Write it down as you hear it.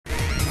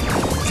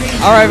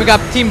All right, we got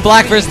Team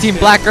Black versus Team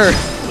Blacker.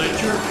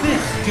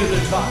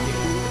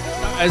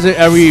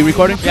 Are we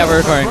recording? Yeah, we're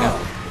recording now.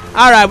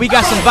 All right, we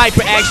got some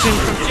Viper action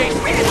from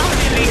Jason.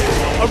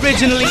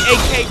 Originally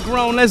AK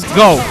grown. Let's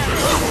go.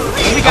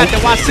 And we got the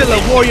Wasilla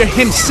Warrior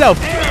himself,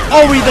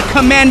 Orry the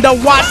Commander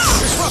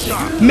Watts,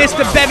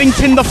 Mr.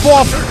 Bevington the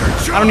Fourth.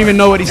 I don't even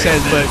know what he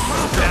says, but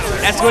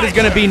that's what it's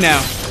gonna be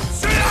now.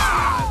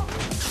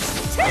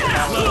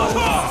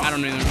 I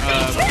don't know.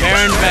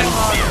 Baron Van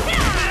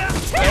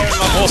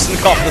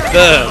Horsenkopf the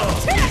third.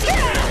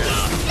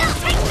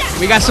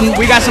 We got some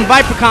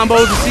Viper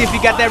combos to see if he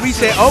got that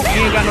reset. Oh, he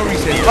ain't got no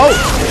reset. Oh,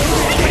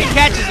 but he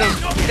catches him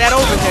with that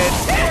overhead.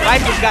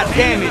 Viper's got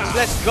damage.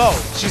 Let's go.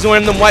 She's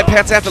wearing them white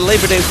pants after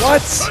Labor Day.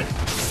 What?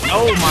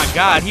 Oh my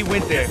God, he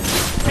went there.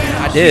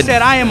 I did. She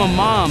said, I am a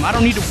mom. I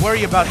don't need to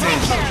worry about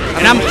this.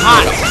 And I'm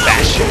hot.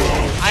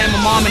 I am a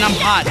mom and I'm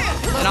hot.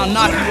 And I'll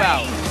knock you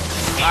out.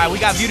 All right, we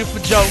got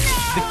Beautiful Joe,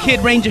 the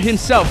Kid Ranger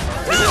himself.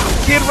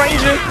 Kid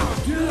Ranger?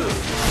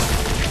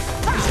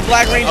 He's a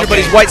Black Ranger,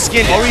 but he's white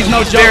skinned. Orry's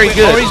no joke. Very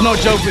good. Orry's no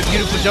joke with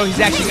Beautiful Joe. He's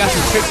actually got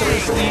some tricks up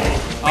his sleeve.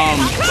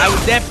 I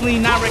would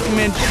definitely not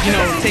recommend,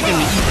 taking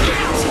the easy.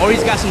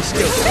 Orry's got some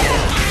skills.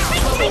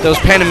 Those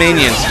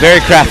Panamanians,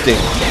 very crafty.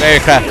 Very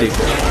crafty.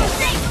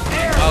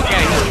 Okay,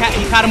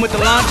 he caught him with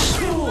the launch.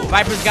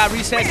 Viper's got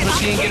resets, but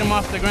she didn't get him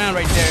off the ground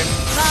right there.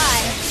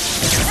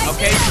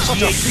 Okay, so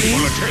she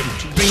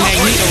bring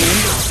Magneto in,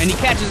 and he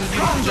catches the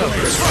Beautiful Joe.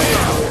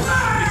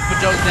 Beautiful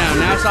Joe's down.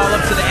 Now it's all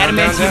up to the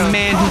Adamantium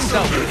Man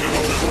himself.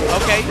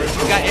 Okay,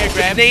 he got air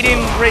grab.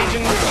 Canadian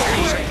Raging.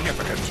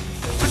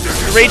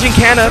 Raging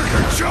Canna.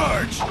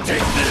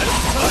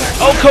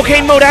 Oh,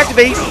 cocaine mode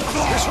activate. He's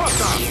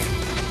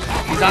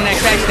on that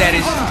crack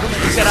status.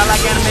 He said, I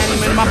like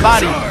adamantium in my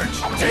body.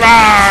 He's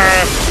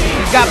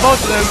got both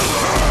of them.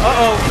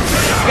 Uh-oh.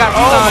 He's got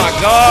my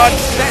God.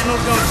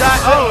 Sentinel's gonna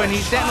die. Oh, and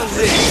Sentinel's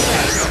lit.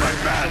 So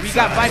we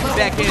got Viper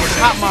back in.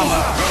 Hot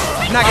Mama.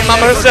 He's not gonna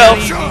Mama let it go herself.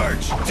 down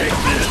easy.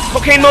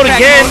 Cocaine mode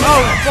again.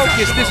 Oh,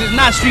 focus. This is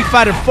not Street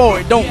Fighter 4.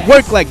 It don't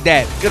work like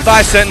that.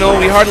 Goodbye, Sentinel.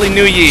 We hardly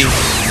knew ye.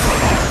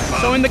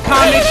 So in the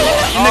comics,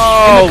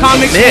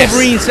 miss.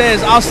 Wolverine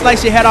says, I'll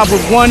slice your head off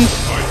with one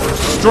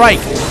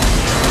strike.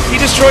 He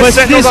destroys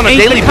Sentinels on a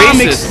daily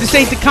basis. This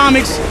ain't the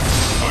comics.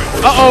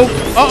 Uh-oh.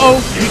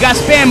 We got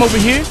spam over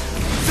here.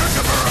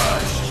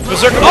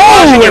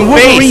 Oh, and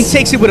Wolverine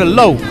takes it with a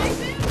low.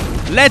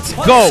 Let's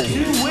go.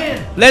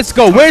 Let's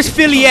go. Where's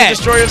Philly at?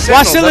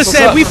 Wasilla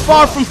said, we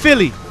far from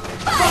Philly.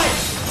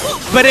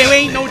 But it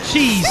ain't no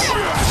cheese.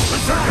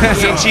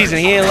 He ain't cheesing.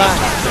 He ain't lying.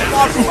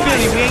 Far from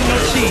Philly, we ain't no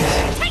cheese.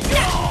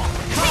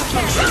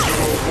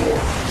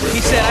 He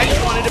said, I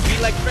just wanted to be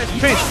like Fresh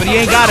Prince, but he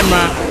ain't got him,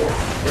 right?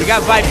 We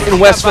got Viper. In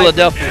West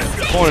Philadelphia.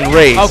 Born and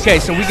raised. Okay,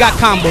 so we got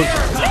combos.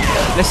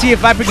 Let's see if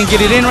Viper can get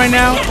it in right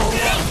now.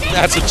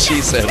 That's what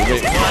she said.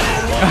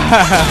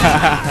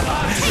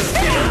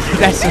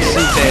 That's what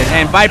she said.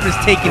 And Viper's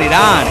taking it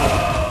on.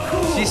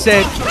 She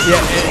said,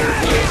 yeah,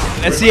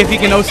 let's see if he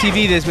can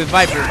OCV this with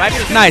Viper.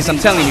 Viper's nice, I'm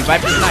telling you.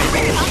 Viper's nice.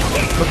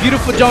 But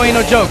Beautiful Joe ain't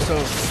no joke, so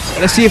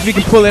let's see if we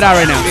can pull it out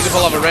right now. We can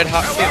pull off a red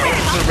hot.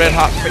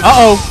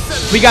 Uh-oh.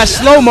 We got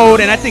slow mode,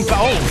 and I think,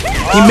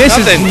 he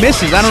misses. Nothing. He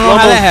misses. I don't know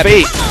how that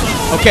happened.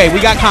 Okay, we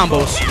got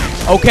combos.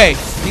 Okay,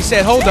 he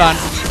said, hold on.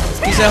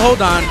 He said,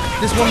 hold on.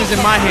 This woman's in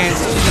my hands.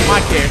 She's in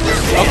my care.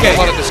 Okay. A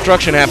lot of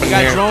destruction happening We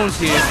got here. drones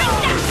here.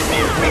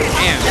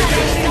 Damn.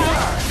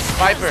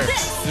 Viper.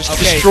 Just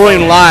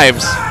destroying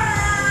lives.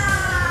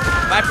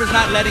 Viper's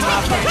not letting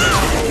off right now.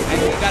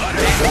 And we got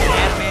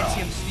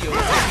adamantium steel.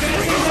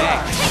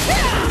 Back.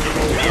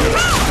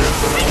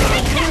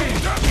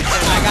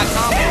 I got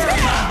combos.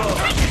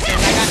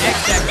 I got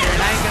X-Factor,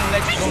 and I ain't gonna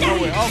let you go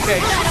nowhere. Okay.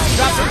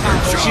 Drop the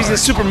combo. She's in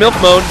super milk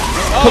mode.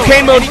 Oh,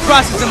 Cocaine mode. He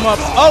crosses him up.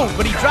 Oh,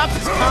 but he dropped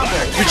his combo.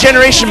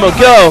 Regeneration mode.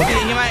 Go.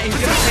 He's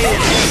gonna pay it.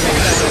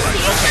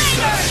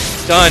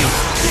 Done.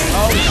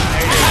 Oh,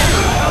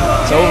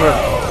 It's over.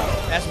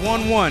 that's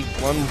 1-1.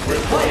 One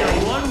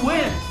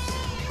win.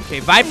 Okay,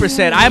 Viper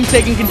said, I'm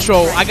taking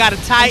control. I got a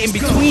tie in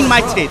between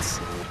my tits.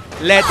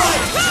 Let's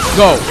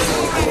go.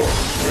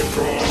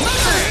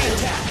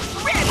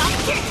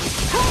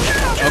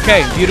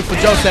 Okay, Beautiful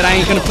Joe said I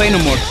ain't gonna play no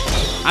more.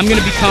 I'm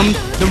gonna become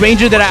the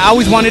Ranger that I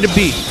always wanted to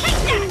be.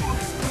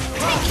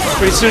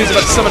 Pretty soon he's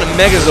about to summon a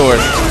Megazord.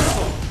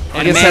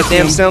 Against that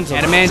damn Sentinel.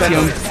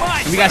 Adamantium.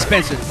 And we got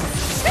Spencer.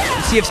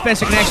 Let's see if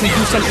Spencer can actually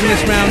do something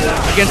this round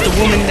against a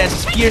woman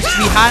that's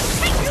fiercely hot.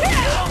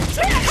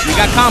 We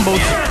got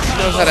combos. He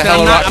knows how to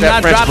hella rock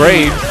that French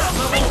braid.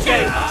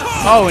 Okay.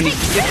 Oh, and he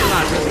gets the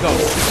launch. Let's go.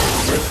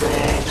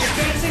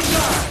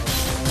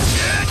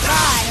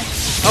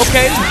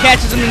 Okay, he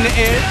catches him in the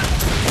air.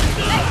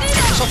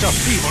 Such a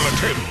feeble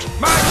attempt.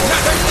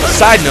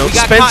 Side note, We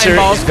got Spencer cotton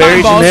balls, is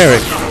very cotton balls.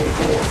 generic.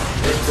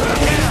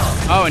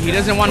 Oh, and he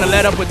doesn't want to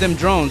let up with them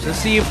drones. Let's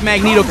see if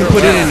Magneto can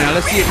put it in now.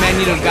 Let's see if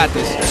Magneto's got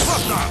this.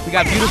 We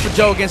got Beautiful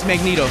Joe against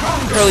Magneto.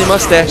 Curly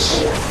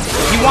mustache.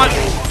 He wants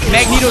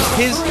Magneto's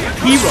his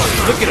hero.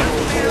 Look at him.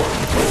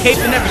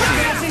 Cape and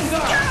everything.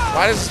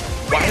 Why does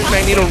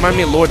Magneto remind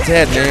me of Lord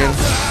Ted, man?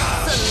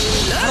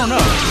 I don't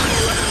know.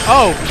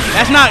 Oh,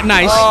 that's not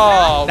nice.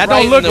 Oh, that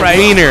don't look right.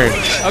 Wiener.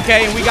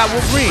 Okay, and we got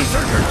Wolverine.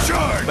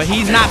 But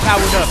he's not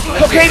powered up.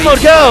 Cocaine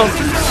mode, go!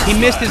 He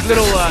missed his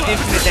little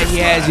infinite that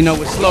he has, you know,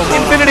 with slow mo.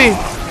 Infinity.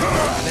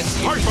 Let's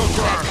see if he can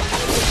do that.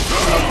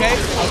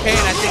 Okay,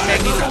 and I think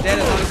Magneto's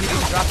dead as long as he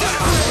doesn't drop it.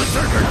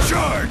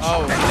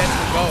 Oh, he lets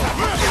him go.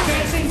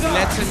 He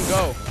lets him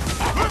go.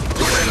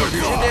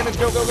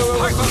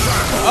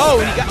 Oh,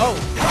 and he got,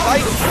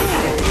 fight.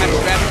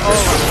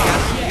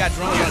 He got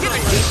drawn on it.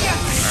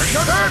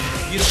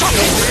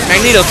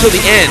 Magneto till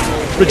the end.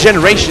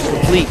 Regeneration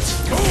complete.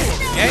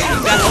 Yeah,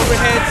 we got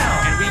overheads,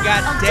 and we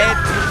got dead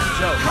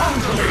Joe.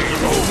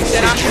 He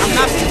said, I'm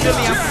not from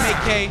Philly, I'm from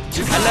AK.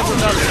 I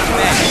leveled up and I'm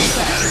back.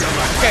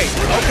 Okay.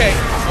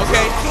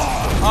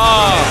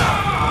 Oh.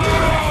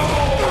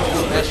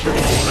 That's true.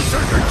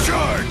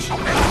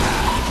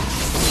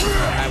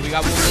 Alright, we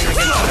got Wolverine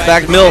against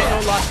Back MILF.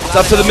 It's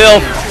up to the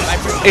MILF.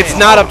 It's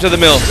not up to the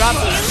MILF.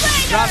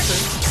 Drops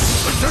it.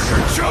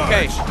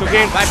 Okay,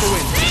 cocaine. Viper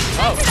wins.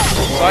 Oh.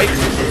 Fight.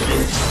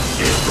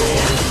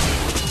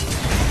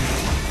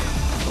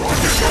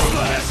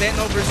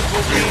 Sentinel versus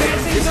Wolverine.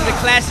 This is a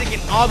classic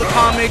in all the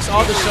comics,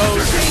 all the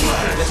shows.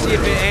 Let's see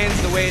if it ends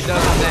the way it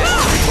does on that.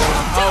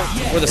 Oh.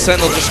 Where the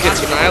Sentinel just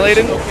gets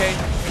annihilated. Okay.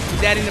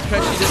 He's adding the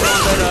pressure. He doesn't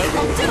want to let up. He's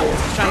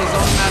trying to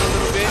zone him out a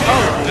little bit.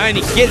 Oh, and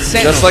he gets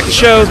Sentinel. Just like the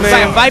shows,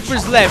 man.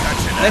 Viper's left.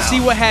 Let's see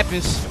what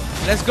happens.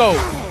 Let's go.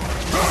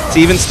 It's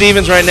even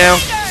Stevens right now.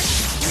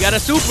 We got a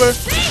super,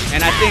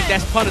 and I think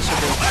that's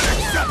punishable.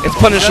 It's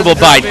punishable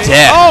by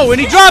death. Oh, and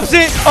he drops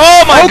it.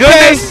 Oh my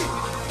goodness.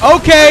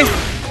 Okay.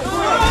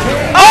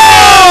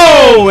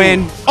 Oh!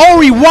 And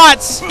Orry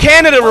Watts,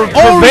 Canada Orry, the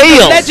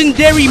prevails.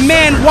 legendary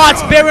man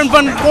Watts, Baron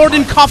von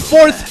Bordenkampf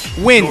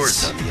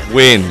wins.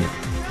 Win.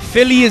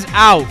 Philly is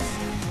out.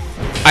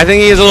 I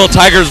think he has a little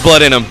tiger's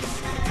blood in him.